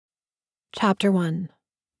Chapter 1.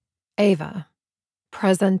 Ava.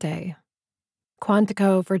 Present day.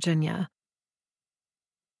 Quantico, Virginia.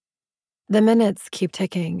 The minutes keep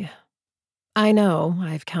ticking. I know,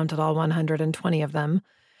 I've counted all 120 of them.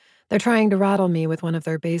 They're trying to rattle me with one of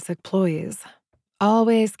their basic ploys.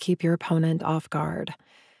 Always keep your opponent off guard.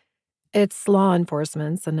 It's law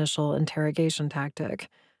enforcement's initial interrogation tactic.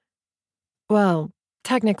 Well,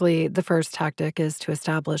 technically, the first tactic is to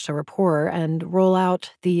establish a rapport and roll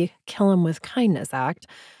out the Kill 'em with Kindness Act.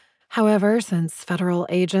 However, since federal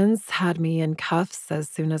agents had me in cuffs as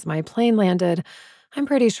soon as my plane landed, I'm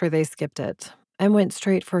pretty sure they skipped it and went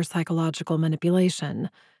straight for psychological manipulation.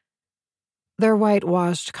 Their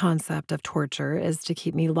whitewashed concept of torture is to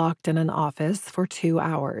keep me locked in an office for 2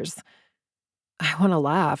 hours. I want to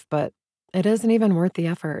laugh, but it isn't even worth the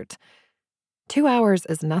effort. 2 hours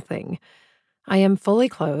is nothing. I am fully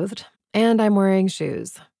clothed, and I'm wearing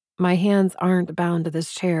shoes. My hands aren't bound to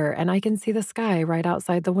this chair, and I can see the sky right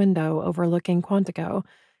outside the window overlooking Quantico.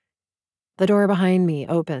 The door behind me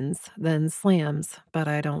opens, then slams, but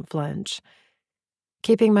I don't flinch.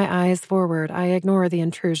 Keeping my eyes forward, I ignore the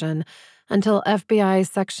intrusion until FBI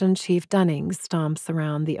Section Chief Dunning stomps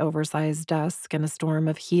around the oversized desk in a storm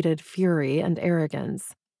of heated fury and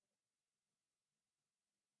arrogance.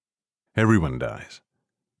 Everyone dies.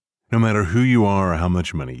 No matter who you are or how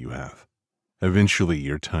much money you have. Eventually,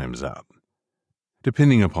 your time's up.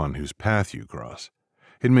 Depending upon whose path you cross,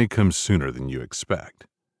 it may come sooner than you expect.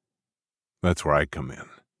 That's where I come in.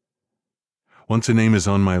 Once a name is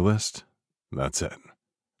on my list, that's it.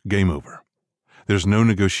 Game over. There's no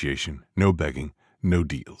negotiation, no begging, no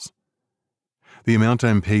deals. The amount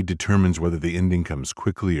I'm paid determines whether the ending comes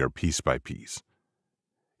quickly or piece by piece.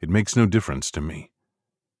 It makes no difference to me.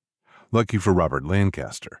 Lucky for Robert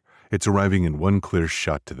Lancaster, it's arriving in one clear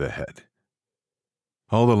shot to the head.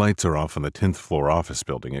 All the lights are off in the 10th floor office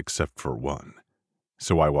building except for one,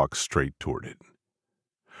 so I walk straight toward it.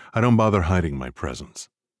 I don't bother hiding my presence.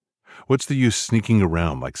 What's the use sneaking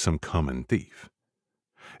around like some common thief?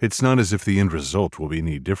 It's not as if the end result will be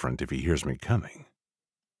any different if he hears me coming.